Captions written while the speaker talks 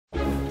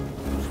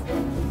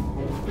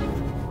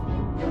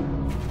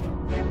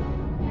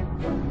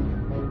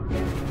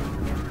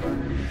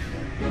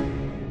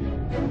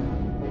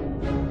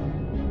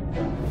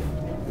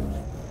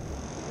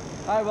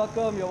Hi,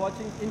 welcome. You're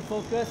watching In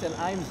Focus and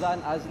I'm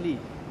Zan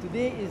Azlee.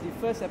 Today is the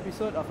first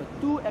episode of a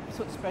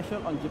 2-episode special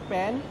on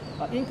Japan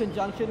in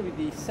conjunction with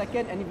the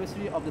second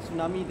anniversary of the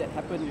tsunami that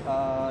happened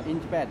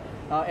in Japan.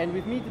 And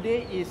with me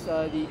today is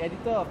the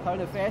editor of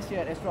Current Affairs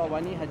here at Astro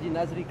Awani, Haji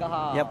Nazri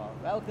Kahar. Yep.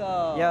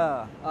 Welcome.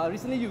 Yeah.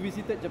 Recently you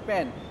visited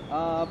Japan.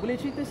 Boleh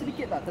cerita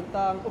sedikit tak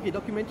tentang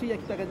dokumentari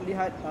yang kita akan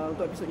lihat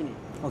untuk episod ini?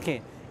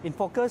 Okey. In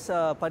Focus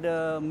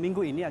pada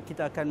minggu ini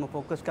kita akan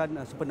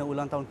memfokuskan sempena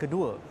ulang tahun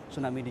kedua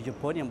tsunami di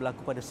Jepun yang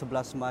berlaku pada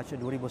 11 Mac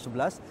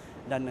 2011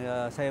 dan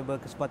saya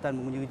berkesempatan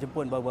mengunjungi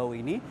Jepun baru-baru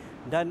ini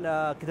dan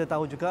kita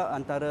tahu juga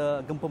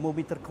antara gempa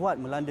bumi terkuat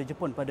melanda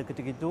Jepun pada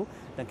ketika itu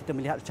dan kita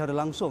melihat secara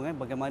langsung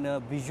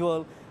bagaimana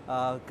visual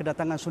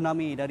kedatangan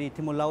tsunami dari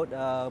timur laut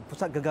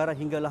pusat gegaran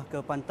hinggalah ke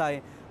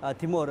pantai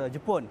timur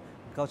Jepun,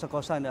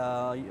 kawasan-kawasan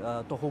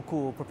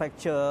Tohoku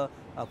Prefecture,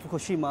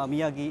 Fukushima,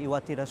 Miyagi,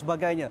 Iwate dan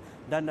sebagainya.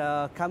 Dan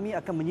kami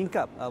akan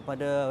menyingkap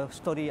pada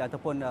story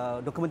ataupun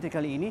dokumentari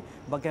kali ini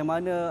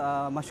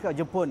bagaimana masyarakat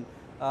Jepun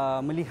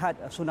melihat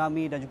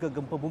tsunami dan juga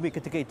gempa bumi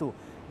ketika itu.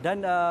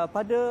 Dan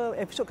pada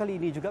episod kali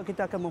ini juga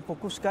kita akan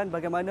memfokuskan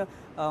bagaimana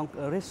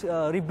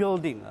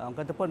rebuilding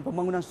ataupun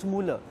pembangunan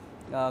semula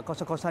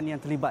kawasan-kawasan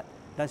yang terlibat.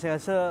 Dan saya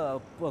rasa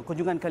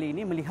kunjungan kali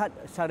ini melihat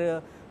secara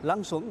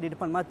langsung di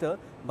depan mata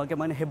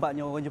bagaimana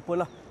hebatnya orang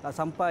Jepun lah.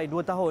 Sampai 2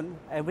 tahun,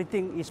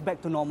 everything is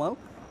back to normal.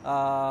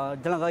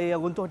 Jalan raya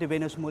yang runtuh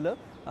dibina semula,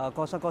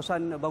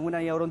 kawasan-kawasan bangunan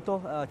yang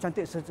runtuh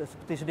cantik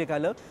seperti sedia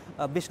kala,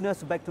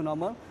 business back to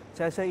normal.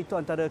 Saya rasa itu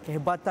antara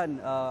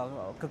kehebatan,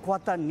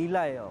 kekuatan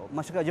nilai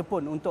masyarakat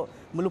Jepun untuk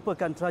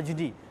melupakan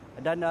tragedi.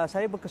 Dan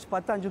saya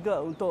berkesempatan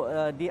juga untuk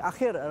di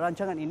akhir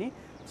rancangan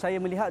ini saya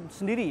melihat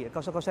sendiri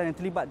kawasan-kawasan yang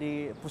terlibat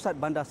di pusat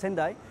bandar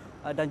Sendai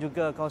dan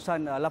juga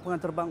kawasan lapangan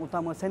terbang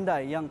utama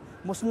Sendai yang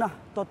musnah,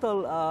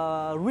 total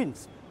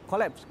ruins,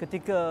 collapse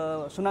ketika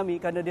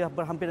tsunami kerana dia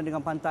berhampiran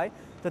dengan pantai.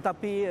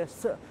 Tetapi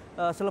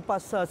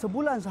selepas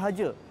sebulan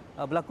sahaja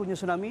berlakunya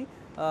tsunami,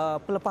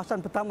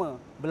 pelepasan pertama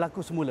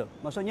berlaku semula.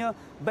 Maksudnya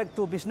back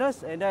to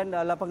business, dan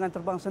lapangan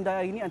terbang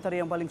Sendai ini antara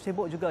yang paling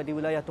sibuk juga di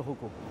wilayah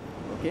Tohoku.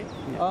 Okay,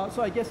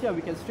 so I guess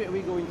we can straight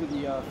away go into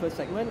the first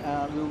segment.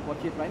 We'll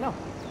watch it right now.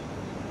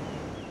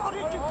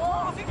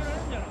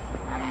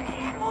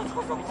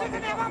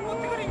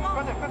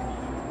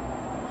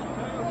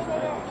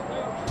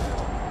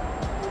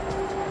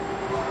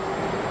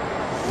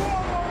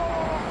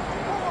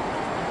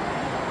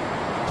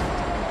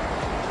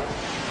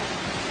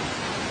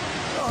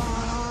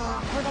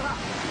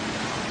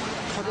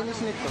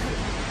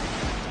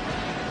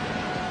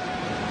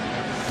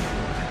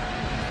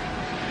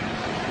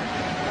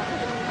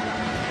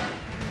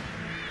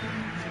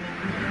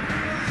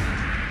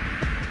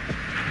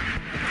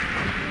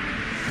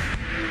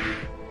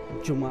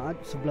 Jumaat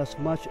 11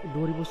 Mac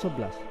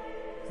 2011,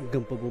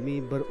 gempa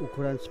bumi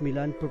berukuran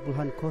 9.0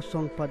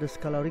 pada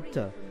skala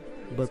Richter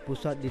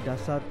berpusat di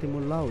dasar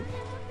timur laut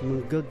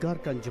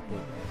menggegarkan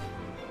Jepun.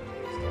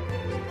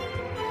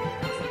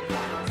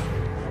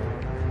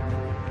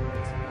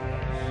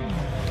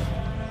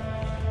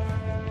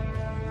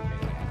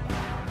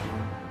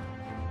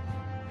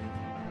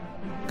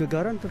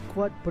 Gegaran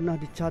terkuat pernah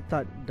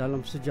dicatat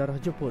dalam sejarah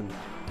Jepun,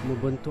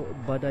 membentuk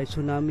badai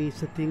tsunami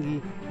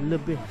setinggi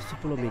lebih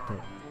 10 meter.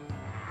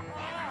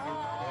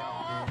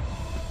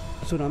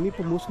 Tsunami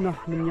pemusnah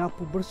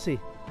menyapu bersih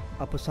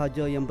apa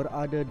sahaja yang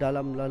berada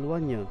dalam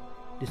laluannya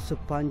di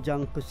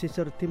sepanjang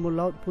pesisir timur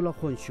laut Pulau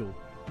Honshu.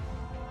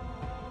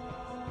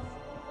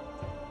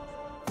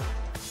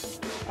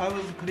 I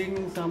was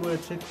cleaning somewhere,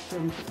 checked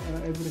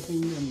everything,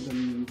 and then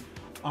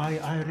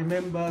I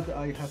remembered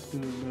I have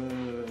to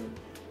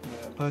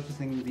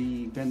purchasing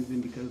the benzene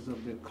because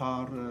of the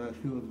car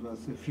fuel was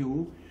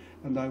few,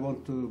 and I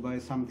want to buy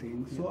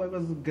something. So I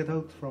was get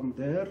out from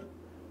there.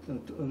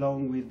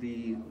 Along with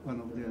one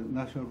of the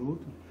national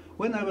route.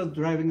 When I was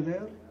driving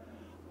there,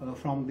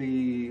 from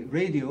the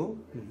radio,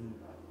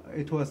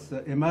 it was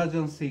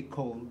emergency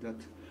call that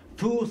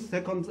 2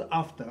 seconds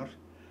after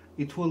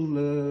it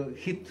will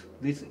hit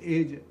this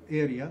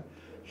area,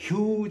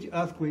 huge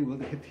earthquake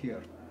will hit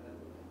here.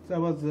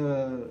 So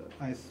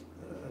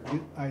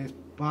I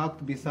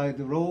parked beside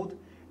the road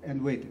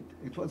and waited.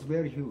 It was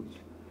very huge.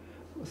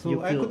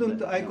 So I couldn't.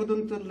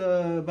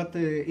 But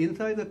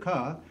inside the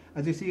car,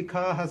 as you see,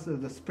 car has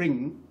the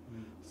spring,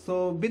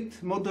 so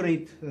bit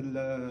moderate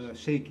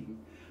shaking.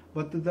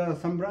 But there are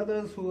some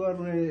brothers who are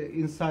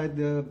inside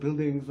the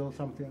buildings or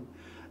something.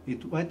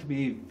 It might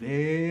be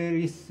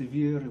very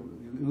severe.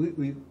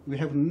 We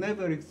have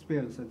never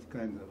experienced such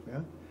kind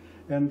of.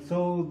 And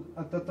so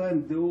at the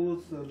time,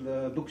 those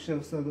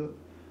bookshelves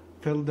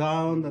fell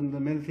down, and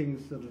many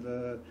things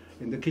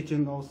in the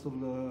kitchen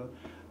also.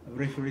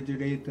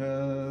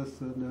 Refrigerators,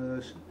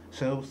 and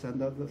shelves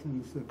and other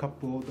things,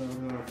 cupboard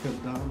fell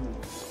down.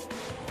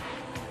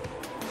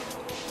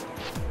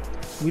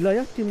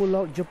 Wilayah timur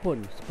laut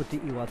Jepun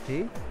seperti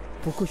Iwate,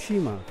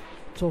 Fukushima,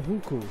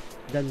 Tohoku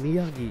dan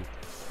Miyagi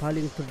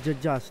paling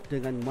terjejas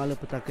dengan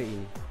malapetaka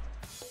ini.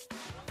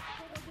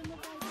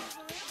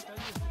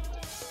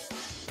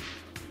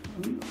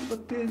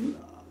 But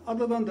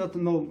other than that,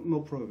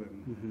 no problem.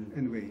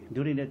 Anyway.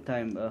 During that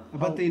time,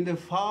 But in the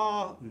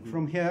far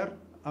from here,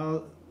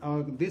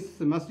 this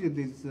masjid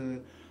is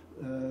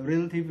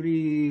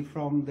relatively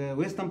from the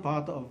western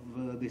part of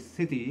the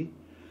city,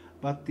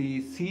 but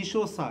the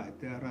seashore side,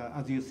 there,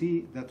 as you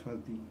see, that was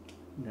the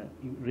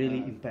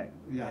really impact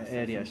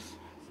areas.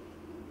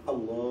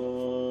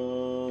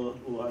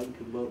 Allahu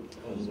Akbar.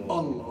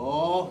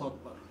 Allah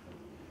Akbar.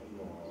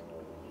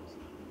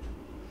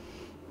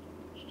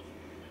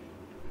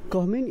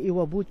 Kohmin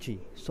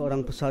Iwabuchi,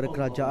 seorang pesara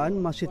kerajaan,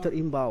 masih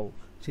terimbau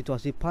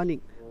situasi panik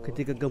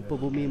ketika gempa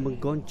bumi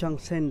menggoncang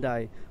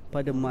Sendai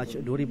pada Mac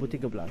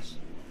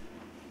 2013.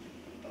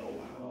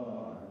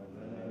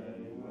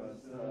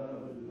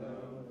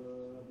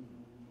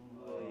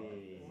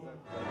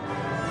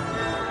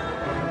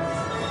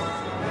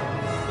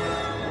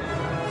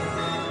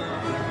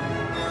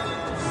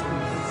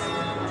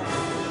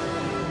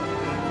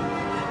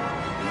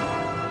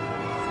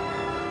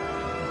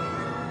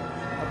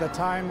 At the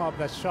time of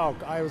the shock,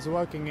 I was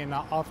working in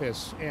an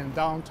office in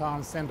downtown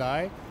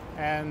Sendai,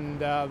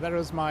 and that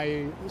was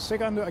my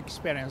second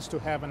experience to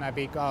have a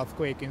big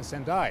earthquake in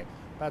Sendai.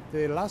 But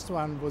the last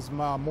one was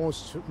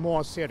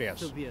more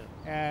serious. Severe.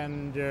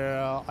 And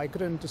I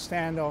couldn't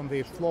stand on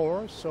the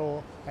floor,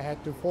 so I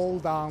had to fall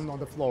down on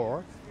the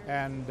floor,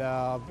 and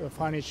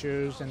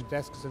furniture and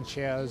desks and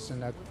chairs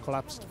and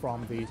collapsed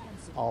from the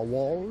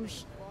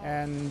walls.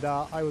 And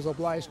I was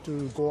obliged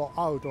to go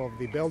out of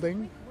the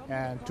building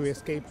and to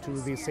escape to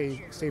the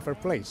safer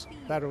place.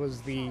 That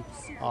was the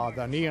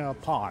near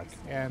park,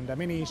 and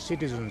many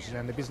citizens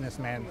and the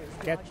businessmen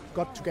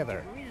got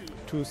together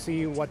to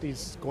see what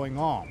is going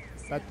on.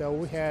 But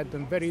we had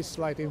very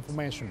slight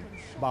information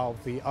about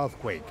the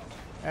earthquake,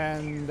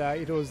 and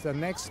it was the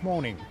next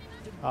morning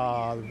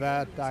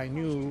that I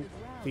knew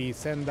the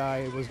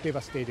Sendai was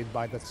devastated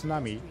by the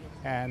tsunami,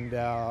 and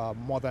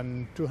more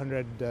than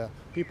 200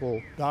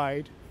 people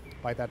died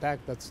by the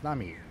attack, the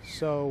tsunami.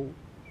 So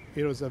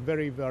it was a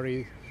very,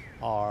 very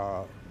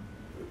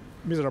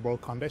miserable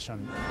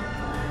condition.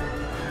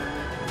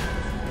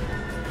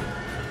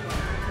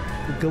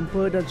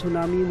 Gempa dan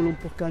tsunami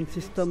melumpuhkan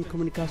sistem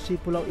komunikasi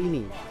pulau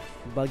ini.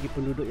 Bagi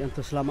penduduk yang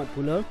terselamat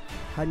pula,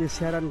 hanya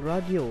siaran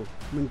radio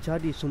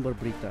menjadi sumber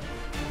berita.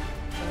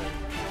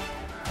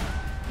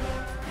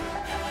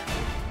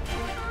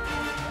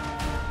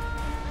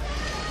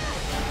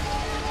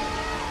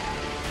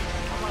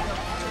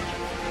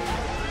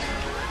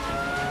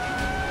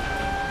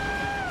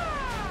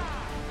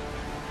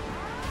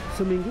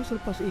 Seminggu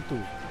selepas itu,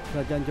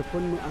 kerajaan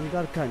Jepun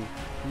menganggarkan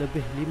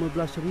lebih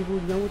 15,000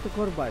 nyawa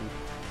terkorban,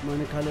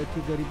 manakala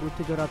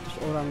 3,300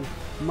 orang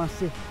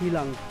masih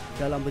hilang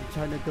dalam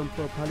bencana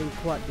gempa paling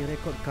kuat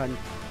direkodkan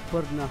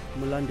pernah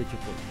melanda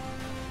Jepun.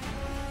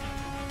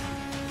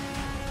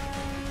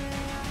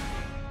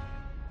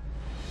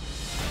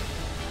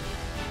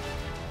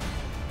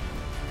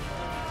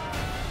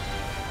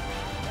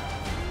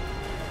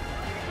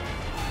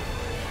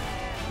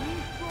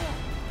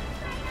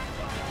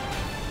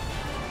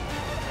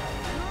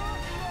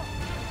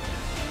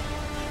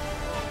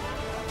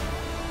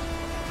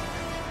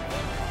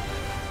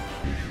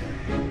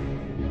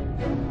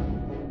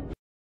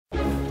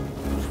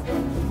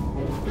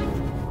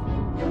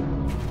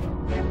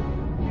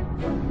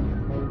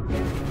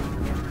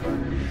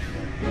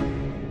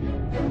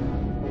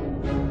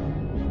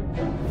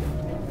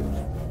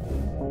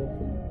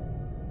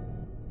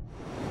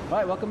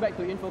 Right, welcome back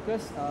to In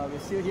Focus.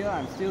 We're still here.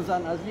 I'm still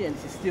Zan Azlee, and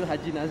this is still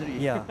Haji Nazri.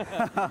 Yeah.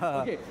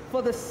 Okay,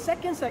 for the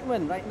second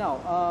segment right now,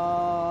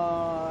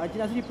 Haji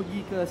Nazri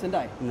pergi ke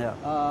Sendai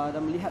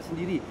dan melihat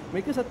sendiri.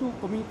 Mereka satu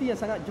komuniti yang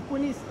sangat,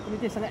 Jepun ni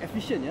komuniti yang sangat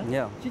efisien ya.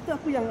 Yeah. Cerita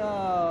apa yang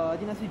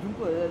Haji Nazri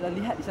jumpa dan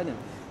lihat di sana?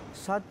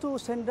 Satu,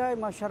 Sendai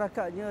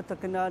masyarakatnya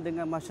terkenal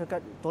dengan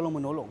masyarakat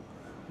tolong-menolong.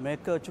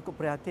 Mereka cukup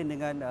prihatin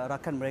dengan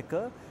rakan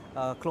mereka,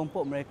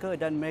 kelompok mereka,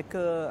 dan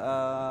mereka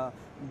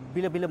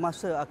bila-bila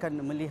masa akan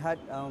melihat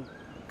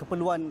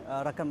keperluan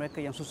rakan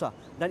mereka yang susah,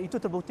 dan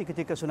itu terbukti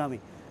ketika tsunami.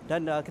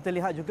 Dan kita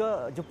lihat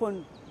juga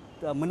Jepun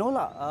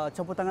menolak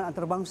campur tangan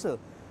antarabangsa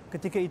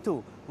ketika itu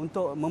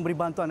untuk memberi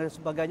bantuan dan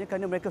sebagainya,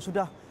 kerana mereka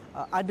sudah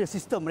ada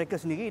sistem mereka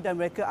sendiri, dan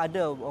mereka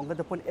ada orang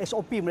kata pun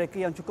SOP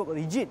mereka yang cukup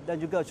rigid dan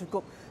juga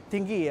cukup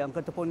tinggi yang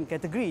kata pun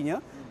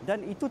kategorinya.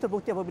 Dan itu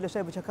terbukti apabila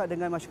saya bercakap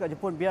dengan masyarakat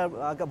Jepun, biar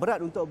agak berat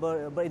untuk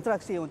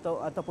berinteraksi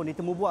ataupun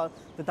ditemu bual,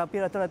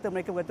 tetapi rata-rata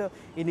mereka berkata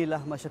inilah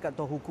masyarakat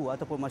Tohoku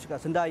ataupun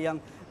masyarakat Sendai yang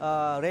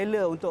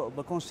rela untuk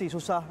berkongsi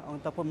susah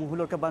ataupun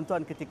menghulurkan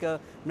bantuan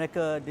ketika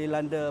mereka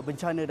dilanda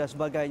bencana dan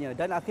sebagainya.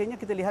 Dan akhirnya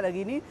kita lihat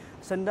hari ini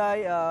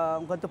Sendai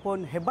kata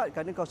pun hebat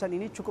kerana kawasan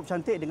ini cukup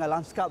cantik dengan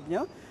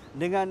lanskapnya,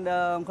 dengan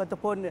kata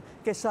pun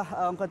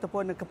kisah kata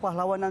pun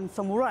kepahlawanan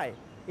samurai.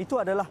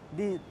 Itu adalah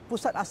di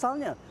pusat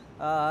asalnya.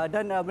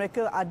 Dan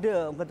mereka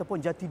ada kata pun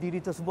jati diri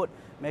tersebut.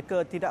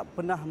 Mereka tidak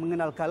pernah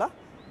mengenal kalah,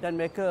 dan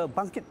mereka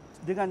bangkit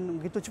dengan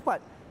begitu cepat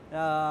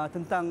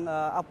tentang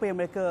apa yang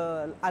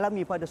mereka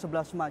alami pada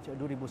 11 Mac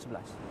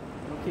 2011.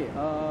 Okay,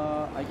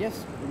 I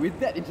guess with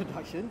that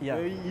introduction,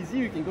 very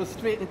easy, we can go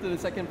straight into the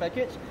second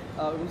package.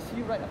 We'll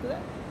see you right after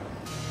that.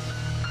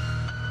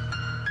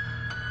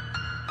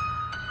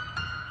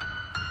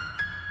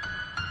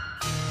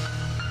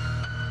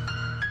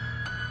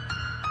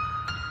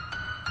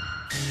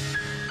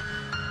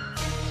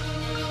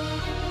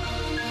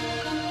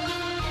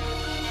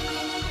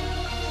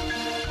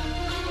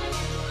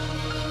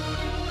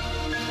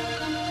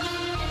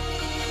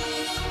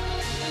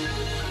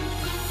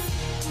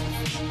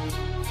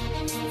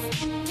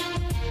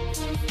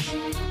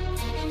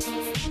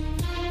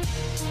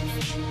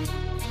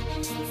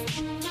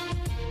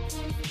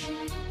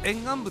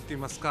 沿岸部って言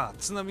いますか、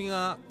津波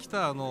が来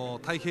た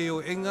太平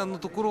洋沿岸の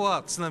ところ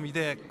は津波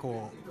で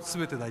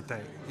全て大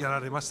体や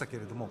られましたけ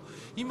れども、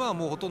今は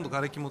もうほとんど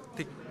瓦礫も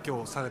撤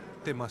去され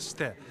てまし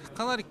て、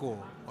かなり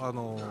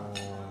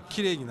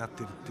綺麗になっ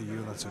ているっていう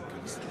ような状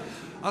況です。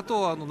あ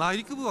と内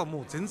陸部は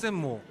もう全然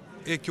も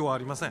う影響はあ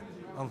りません。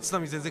津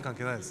波全然関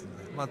係ないです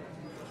ので、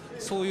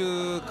そう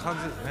いう感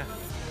じですね。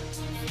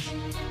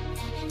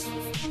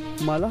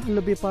 Malah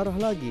lebih parah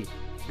lagi,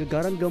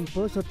 gegaran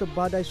gempa serta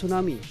badai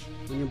tsunami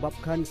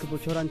menyebabkan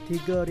kebocoran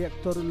 3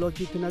 reaktor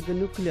loji tenaga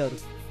nuklear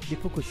di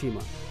Fukushima.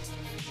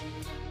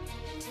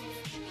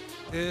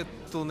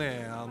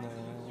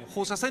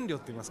 放射線量っ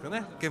て言いますか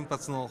ね、原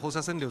発の放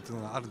射線量とい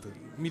うのがあると、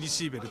ミリ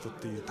シーベルトっ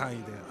ていう単位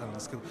であるん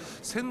ですけど、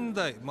仙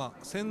台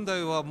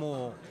は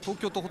もう東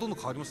京とほとんど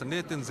変わりました。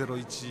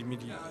 0.01 ミ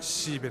リ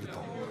シーベルト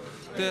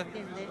で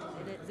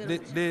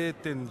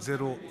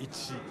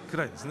 0.01 く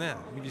らいですね、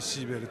ミリシ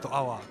ーベルト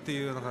アワーって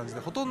いうような感じで、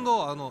ほとん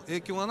ど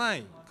影響がな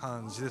い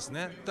感じです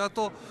ね。であ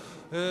と、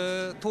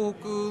東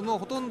北の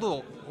ほとん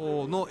ど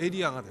のエ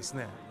リアがです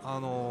ね、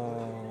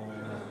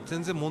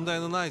全然問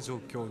題のない状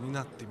況に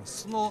なっていま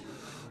す。その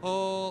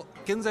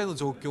現在の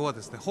状況は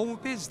ですね、ホーム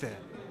ページで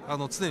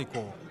常に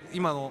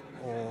今の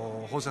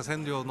放射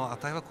線量の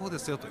値はこうで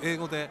すよと英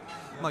語で、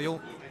4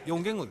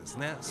言語です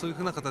ね、そういうふ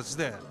うな形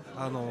で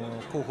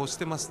広報し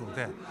てますの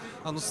で、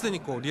すで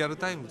にリアル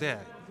タイムで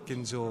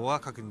現状は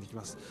確認でき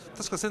ます。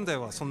確か仙台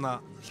はそん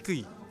な低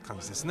い感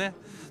じですね。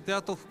で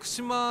あと福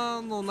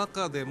島の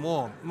中で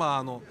も、い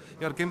わ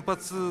ゆる原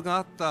発があ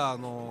った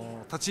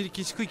立ち入り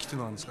禁止区域という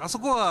のがあるんですが、あそ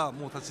こは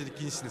もう立ち入り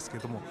禁止ですけ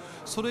れども、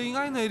それ以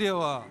外のエリア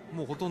は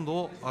もうほとん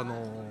ど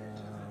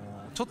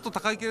ちょっと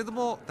高いけれど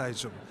も大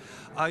丈夫。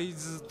会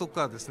津と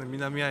かですね、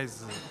南会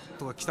津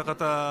とか北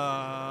方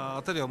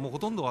あたりはもうほ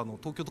とんど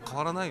東京と変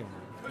わらないよ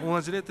うな、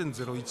同じ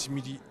 0.01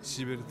 ミリ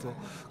シーベルト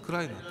く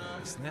らいになってるん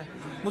ですね。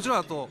もちろん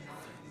あと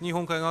日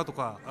本海側と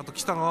かあと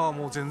北側は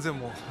もう全然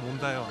もう問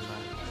題はない。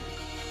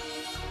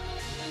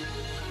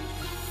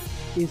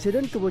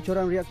 Insiden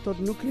kebocoran reaktor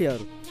nuklear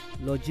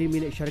loji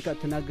milik syarikat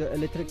tenaga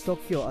elektrik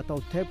Tokyo atau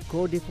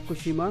TEPCO di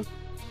Fukushima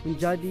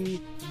menjadi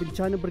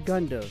bencana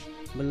berganda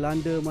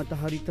melanda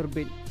matahari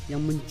terbit yang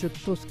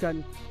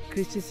mencetuskan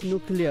krisis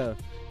nuklear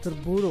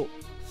terburuk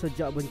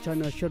sejak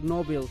bencana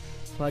Chernobyl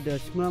pada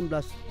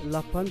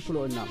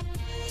 1986.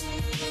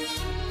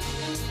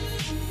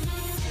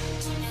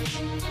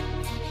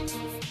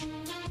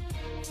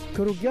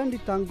 Kerugian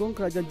ditanggung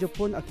kerajaan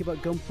Jepun akibat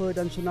gempa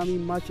dan tsunami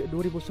Mac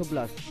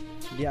 2011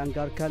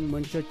 dianggarkan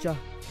mencecah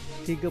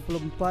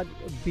 34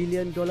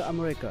 bilion dolar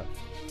Amerika.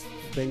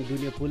 Bank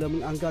Dunia pula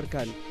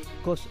menganggarkan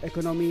kos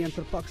ekonomi yang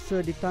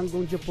terpaksa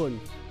ditanggung Jepun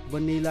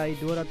bernilai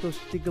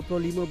 235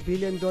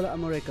 bilion dolar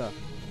Amerika,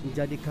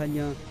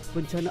 menjadikannya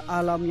bencana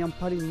alam yang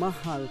paling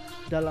mahal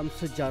dalam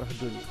sejarah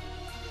dunia.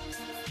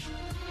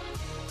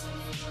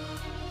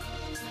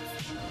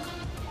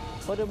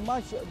 Pada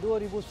Mac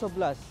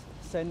 2011,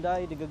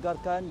 Sendai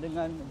digegarkan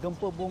dengan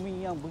gempa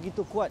bumi yang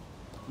begitu kuat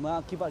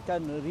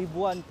mengakibatkan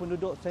ribuan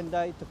penduduk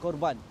Sendai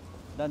terkorban,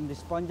 dan di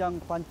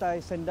sepanjang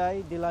pantai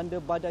Sendai dilanda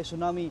badai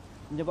tsunami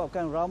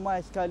menyebabkan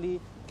ramai sekali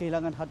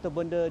kehilangan harta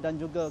benda dan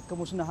juga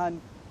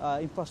kemusnahan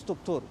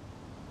infrastruktur.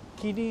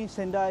 Kini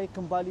Sendai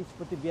kembali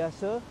seperti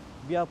biasa,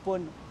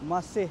 biarpun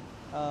masih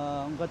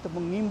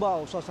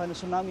mengimbau suasana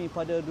tsunami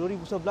pada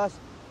 2011,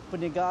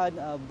 perniagaan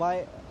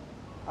baik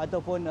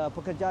ataupun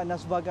pekerjaan dan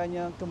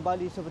sebagainya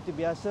kembali seperti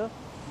biasa.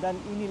 Dan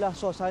inilah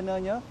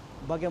suasananya,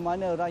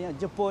 bagaimana rakyat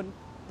Jepun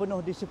penuh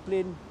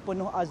disiplin,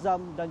 penuh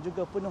azam dan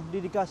juga penuh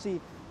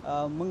dedikasi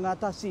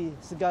mengatasi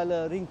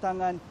segala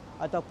rintangan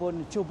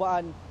ataupun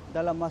cubaan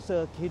dalam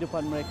masa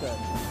kehidupan mereka.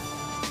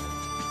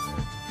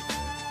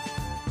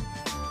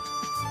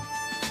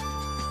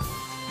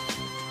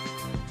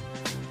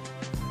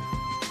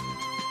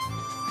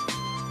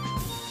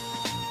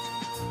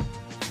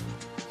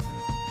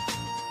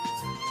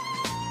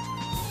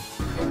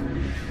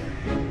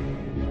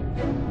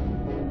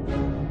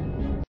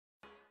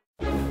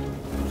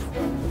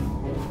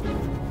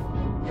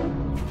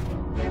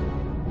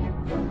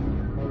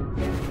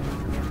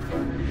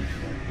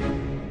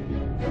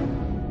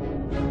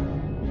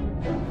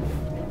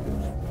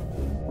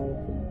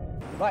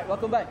 Right,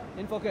 welcome back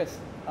in focus.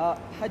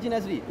 Haji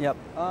Nazri. Yep.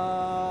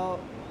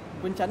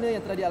 Bencana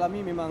yang telah dialami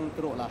memang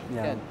teruklah,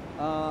 Ya. kan?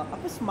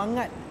 Apa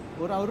semangat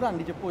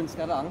orang-orang di Jepun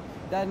sekarang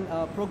dan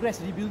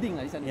progress rebuilding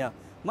lah di sana? Ya,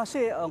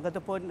 masih orang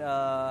kata pun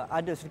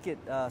ada sedikit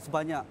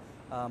sebanyak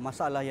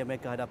masalah yang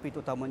mereka hadapi,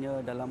 terutamanya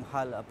dalam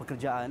hal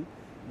pekerjaan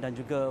dan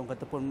juga orang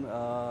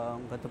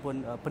kata pun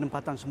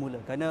penempatan semula,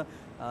 kerana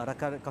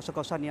rakan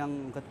kawasan-kawasan yang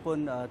orang kata pun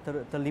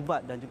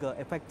terlibat dan juga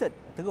affected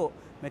teruk,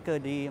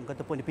 mereka orang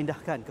kata pun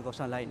dipindahkan ke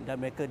kawasan lain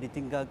dan mereka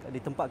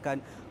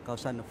ditempatkan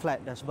kawasan flat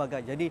dan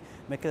sebagainya. Jadi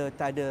mereka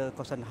tak ada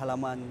kawasan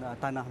halaman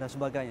tanah dan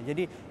sebagainya.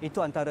 Jadi itu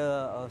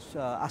antara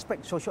aspek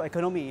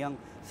sosioekonomi yang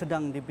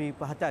sedang diberi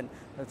perhatian.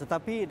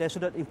 Tetapi dari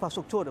sudut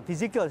infrastruktur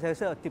fizikal, saya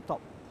rasa tip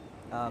top.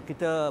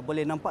 Kita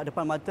boleh nampak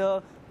depan mata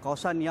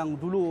kawasan yang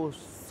dulu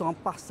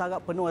sampah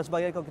sarap penuh dan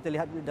sebagainya, kalau kita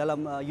lihat dalam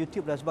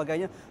YouTube dan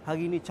sebagainya,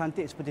 hari ini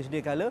cantik seperti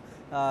sedia kala,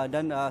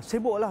 dan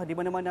sibuklah di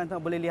mana-mana anda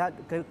boleh lihat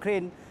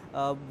kren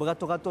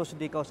beratus-ratus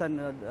di kawasan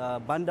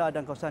bandar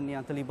dan kawasan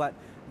yang terlibat.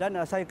 Dan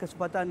saya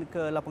kesempatan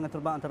ke lapangan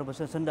terbang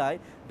antarabangsa Sendai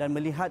dan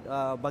melihat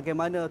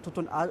bagaimana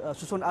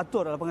susun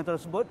atur lapangan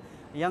tersebut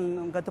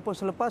yang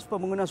katakan selepas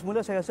pembangunan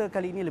semula, saya rasa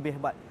kali ini lebih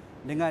hebat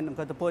dengan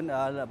katakan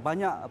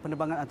banyak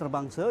penerbangan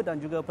antarabangsa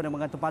dan juga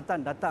penerbangan tempatan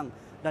datang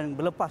dan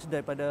berlepas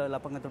daripada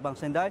lapangan terbang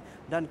Sendai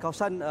dan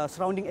kawasan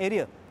surrounding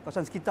area,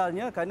 kawasan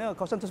sekitarnya, kerana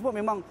kawasan tersebut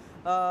memang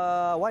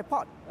wipe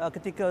out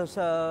ketika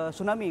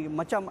tsunami,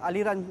 macam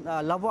aliran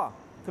lava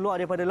keluar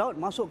daripada laut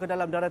masuk ke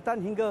dalam daratan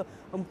hingga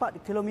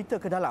 4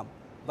 km ke dalam.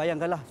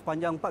 Bayangkanlah,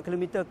 sepanjang 4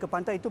 km ke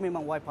pantai itu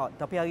memang wipe out.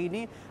 Tapi hari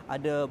ini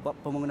ada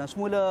pembangunan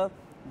semula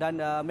dan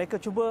mereka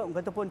cuba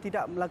kata pun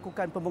tidak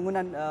melakukan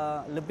pembangunan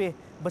lebih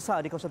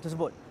besar di kawasan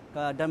tersebut,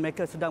 dan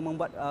mereka sedang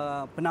membuat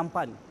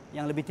penampan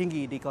yang lebih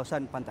tinggi di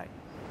kawasan pantai.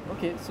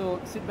 Okay, so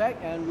sit back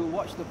and we'll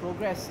watch the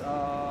progress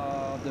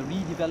the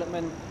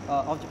redevelopment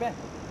of Japan.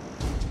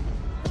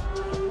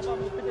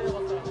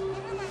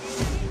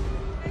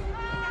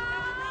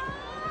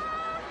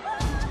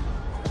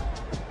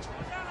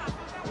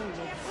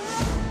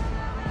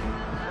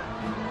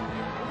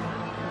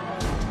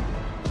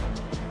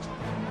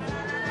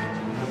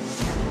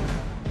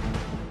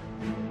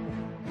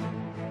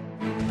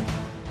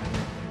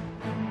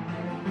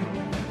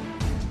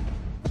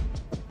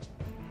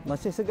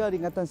 Masih segar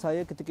ingatan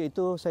saya ketika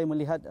itu saya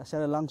melihat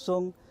secara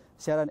langsung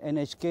siaran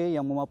NHK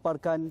yang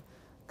memaparkan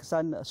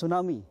kesan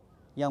tsunami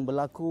yang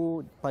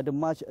berlaku pada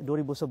Mac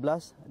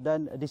 2011,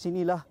 dan di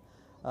sinilah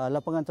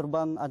lapangan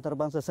terbang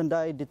antarabangsa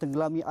Sendai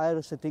ditenggelami air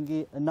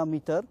setinggi 6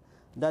 meter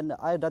dan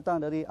air datang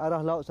dari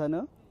arah laut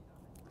sana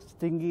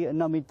setinggi 6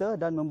 meter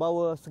dan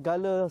membawa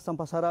segala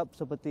sampah sarap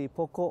seperti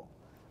pokok,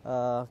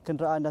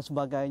 kenderaan dan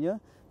sebagainya,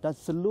 dan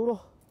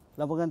seluruh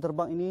lapangan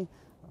terbang ini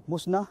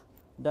musnah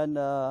dan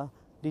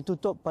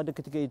ditutup pada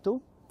ketika itu,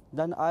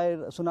 dan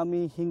air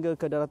tsunami hingga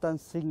ke daratan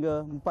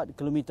sehingga 4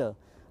 km.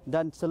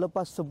 Dan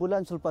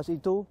sebulan selepas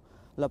itu,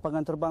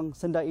 lapangan terbang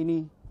Sendai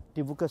ini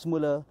dibuka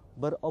semula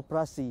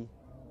beroperasi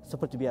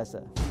seperti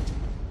biasa.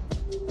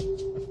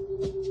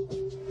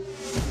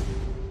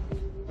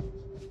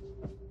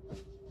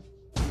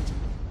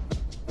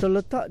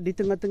 Terletak di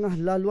tengah-tengah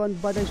laluan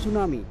badai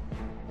tsunami,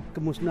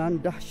 kemusnahan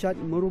dahsyat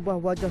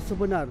merubah wajah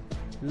sebenar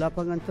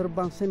lapangan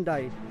terbang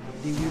Sendai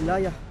di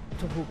wilayah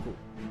Tohoku.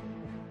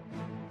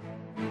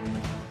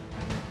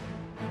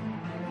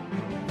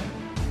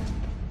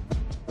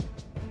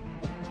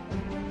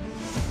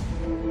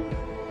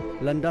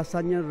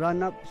 Landasannya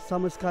ranap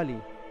sama sekali.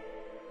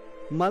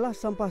 Malah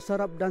sampah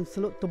sarap dan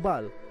selut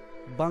tebal,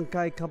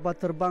 bangkai kapal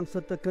terbang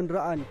serta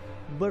kenderaan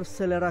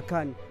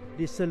berselerakan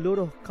di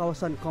seluruh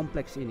kawasan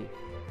kompleks ini.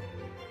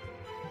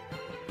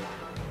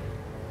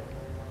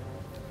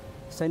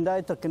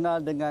 Sendai terkenal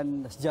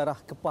dengan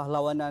sejarah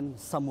kepahlawanan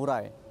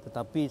samurai,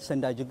 tetapi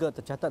Sendai juga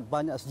tercatat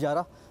banyak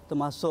sejarah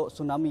termasuk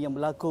tsunami yang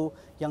berlaku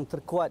yang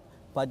terkuat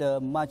pada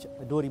Mac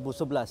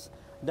 2011.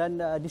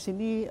 Dan di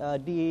sini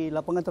di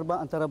lapangan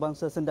terbang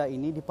antarabangsa Sendai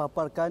ini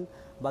dipaparkan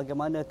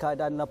bagaimana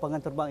keadaan lapangan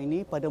terbang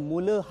ini pada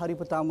mula hari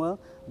pertama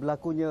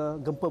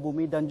berlakunya gempa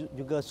bumi dan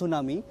juga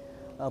tsunami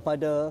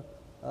pada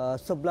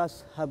 11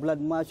 bulan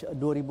Mac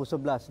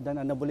 2011,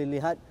 dan anda boleh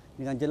lihat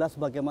dengan jelas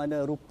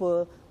bagaimana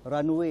rupa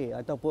runway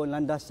ataupun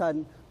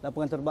landasan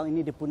lapangan terbang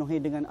ini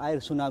dipenuhi dengan air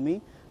tsunami,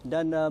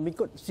 dan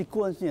mengikut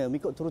sekuensnya,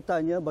 mengikut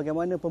turutannya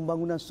bagaimana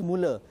pembangunan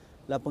semula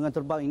lapangan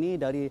terbang ini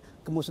dari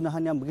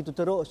kemusnahan yang begitu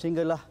teruk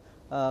sehinggalah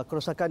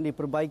kerosakan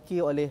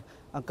diperbaiki oleh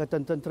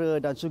angkatan tentera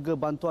dan juga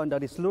bantuan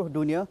dari seluruh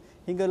dunia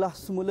hinggalah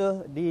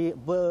semula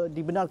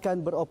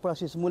dibenarkan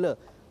beroperasi semula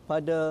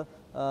pada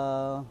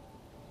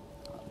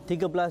 13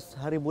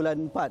 hari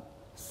bulan 4,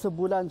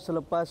 sebulan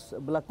selepas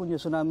berlakunya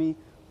tsunami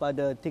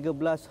pada 13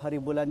 hari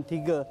bulan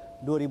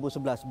 3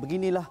 2011.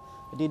 Beginilah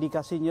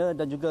dedikasinya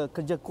dan juga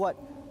kerja kuat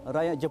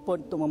rakyat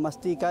Jepun untuk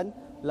memastikan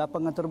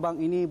lapangan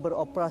terbang ini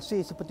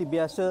beroperasi seperti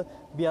biasa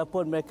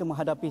biarpun mereka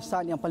menghadapi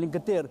saat yang paling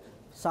getir,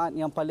 saat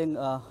yang paling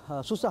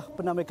susah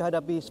pernah mereka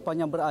hadapi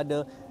sepanjang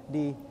berada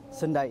di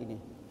Sendai ini.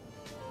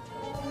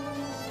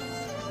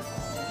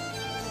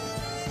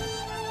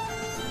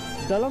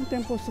 Dalam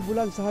tempoh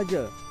sebulan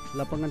sahaja,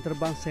 lapangan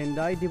terbang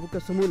Sendai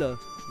dibuka semula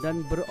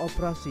dan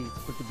beroperasi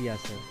seperti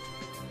biasa.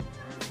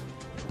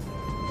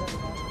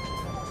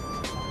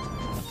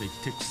 It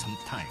takes some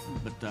time,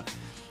 but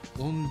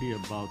only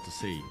about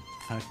say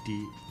 30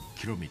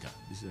 kilometer.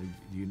 This is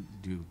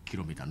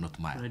kilometer, not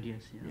mile.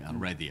 Radius, yeah.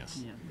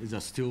 Radius. Yeah. It's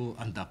still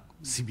under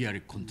severe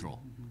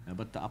control.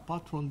 But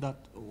apart from that,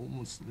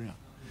 almost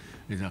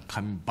is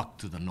coming back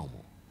to the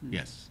normal.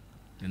 Yes.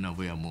 And now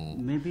we are more.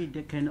 Maybe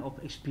that kind of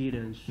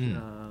experience,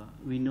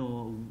 we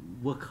know,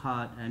 work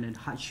hard and then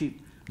hardship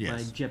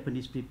by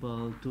Japanese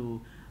people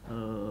to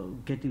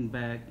getting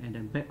back and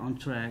then back on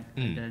track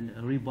and then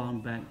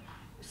rebound back.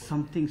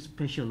 Something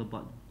special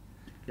about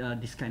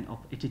this kind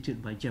of attitude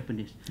by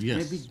Japanese.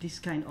 Yes. Maybe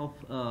this kind of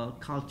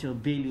culture,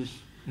 values,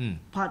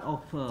 part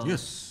of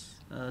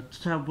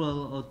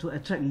travel or to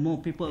attract more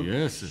people.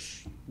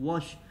 Yes.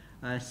 Watch,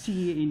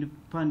 see in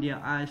front of their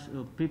eyes,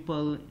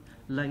 people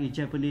like in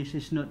Japanese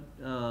is not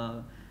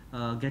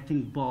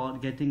getting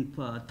bored, getting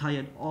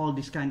tired, all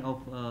this kind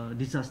of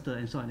disaster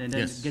and so on, and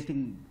then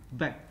getting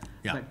back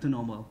to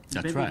normal.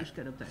 That's Maybe right. this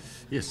kind of time.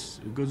 Yes,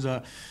 because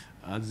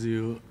as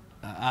you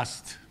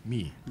asked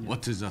me,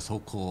 what is the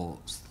so-called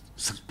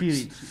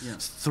Spirit,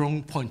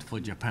 strong point for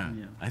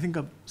Japan? I think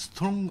a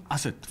strong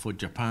asset for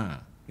Japan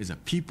is the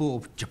people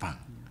of Japan,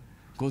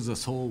 because they're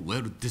so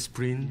well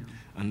disciplined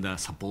and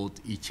support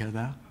each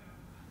other,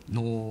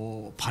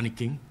 no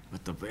panicking,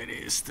 but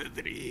very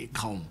steadily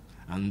calm,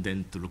 and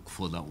then to look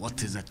for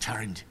what is the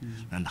challenge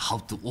and how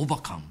to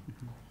overcome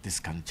this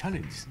kind of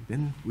challenge.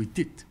 Then we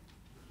did.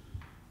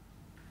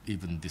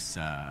 Even this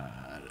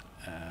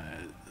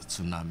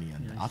tsunami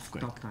and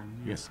earthquake.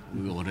 Yes,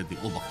 we already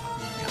overcome.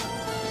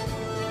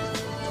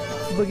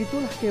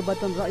 Begitulah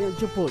kehebatan rakyat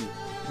Jepun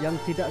yang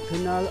tidak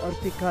kenal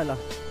erti kalah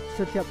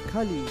setiap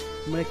kali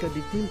mereka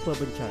ditimpa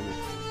bencana.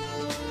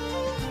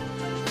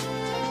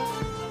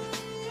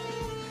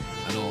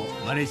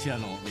 マレーシア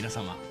の皆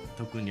様、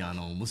特に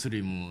ムス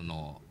リム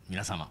の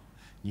皆様、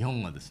日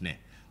本はですね、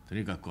と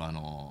にかく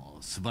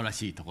素晴ら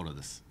しいところ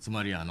です。つ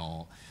まり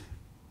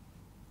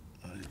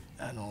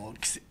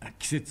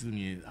季節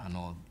に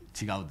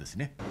違うです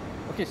ね。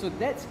Okay, so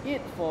that's it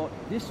for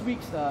this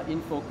week's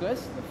In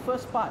Focus, the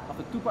first part of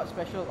a two-part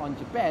special on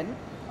Japan.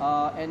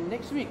 And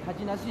next week,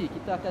 Haji Nazri,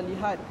 kita akan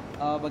lihat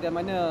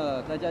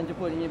bagaimana kerajaan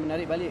Jepun ingin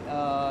menarik balik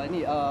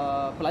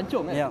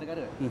pelancong ke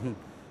negara.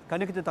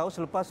 Kerana kita tahu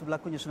selepas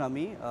berlakunya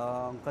tsunami,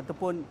 kata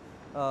pun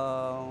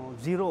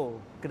zero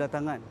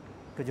kedatangan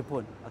ke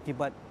Jepun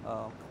akibat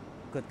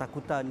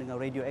ketakutan dengan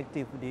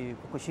radioaktif di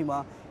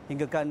Fukushima,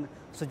 hingga kan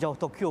sejauh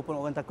Tokyo pun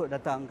orang takut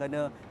datang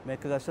kerana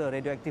mereka rasa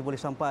radioaktif boleh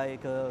sampai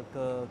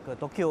ke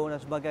Tokyo dan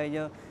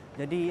sebagainya.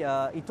 Jadi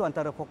itu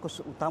antara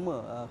fokus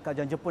utama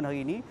kerajaan Jepun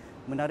hari ini,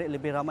 menarik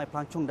lebih ramai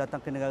pelancong datang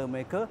ke negara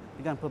mereka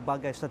dengan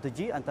pelbagai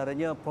strategi,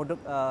 antaranya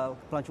produk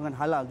pelancongan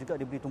halal juga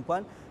diberi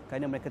tumpuan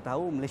kerana mereka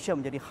tahu Malaysia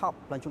menjadi hub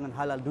pelancongan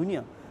halal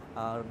dunia.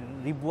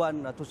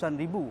 Ribuan, ratusan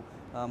ribu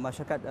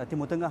masyarakat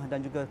Timur Tengah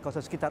dan juga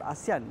kawasan sekitar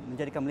ASEAN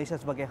menjadikan Malaysia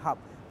sebagai hub.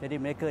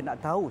 Jadi mereka nak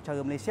tahu cara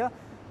Malaysia.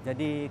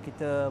 Jadi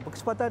kita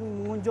berkesempatan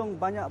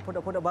mengunjung banyak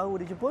produk-produk baru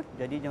di Jepun.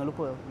 Jadi jangan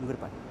lupa minggu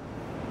depan.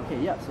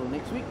 Okay, yeah. So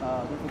next week,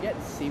 don't forget,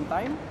 same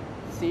time,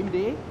 same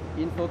day,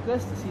 In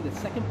Focus to see the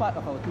second part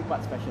of our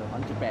two-part special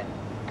on Japan.